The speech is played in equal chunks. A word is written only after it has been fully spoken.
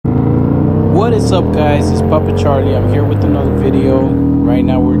What is up, guys? It's Papa Charlie. I'm here with another video. Right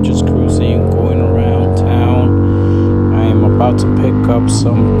now we're just cruising, going around town. I am about to pick up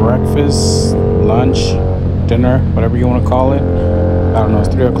some breakfast, lunch, dinner, whatever you want to call it. I don't know,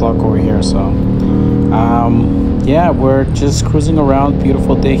 it's 3 o'clock over here, so yeah, we're just cruising around.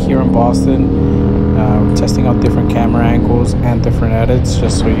 Beautiful day here in Boston. Testing out different camera angles and different edits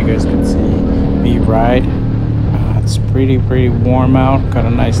just so you guys can see me ride. It's pretty warm out. Got a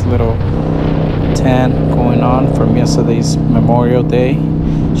nice little tan going on from yesterday's Memorial Day.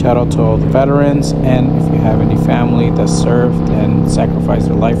 Shout out to all the veterans, and if you have any family that served and sacrificed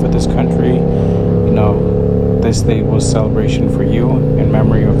their life for this country, you know, this day was celebration for you, in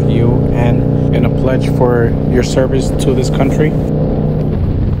memory of you, and in a pledge for your service to this country.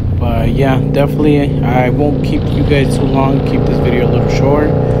 But yeah, definitely I won't keep you guys too long. Keep this video a little short.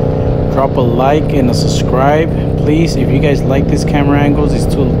 Drop a like and a subscribe, please. If you guys like these camera angles, these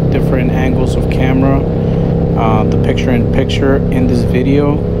two different angles of camera, the picture-in-picture in this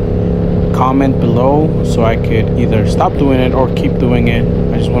video, comment below so I could either stop doing it or keep doing it.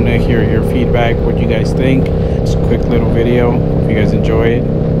 I just want to hear your feedback, what you guys think. It's a quick little video. If you guys enjoy it,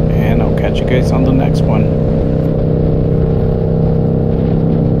 and I'll catch you guys on the next one.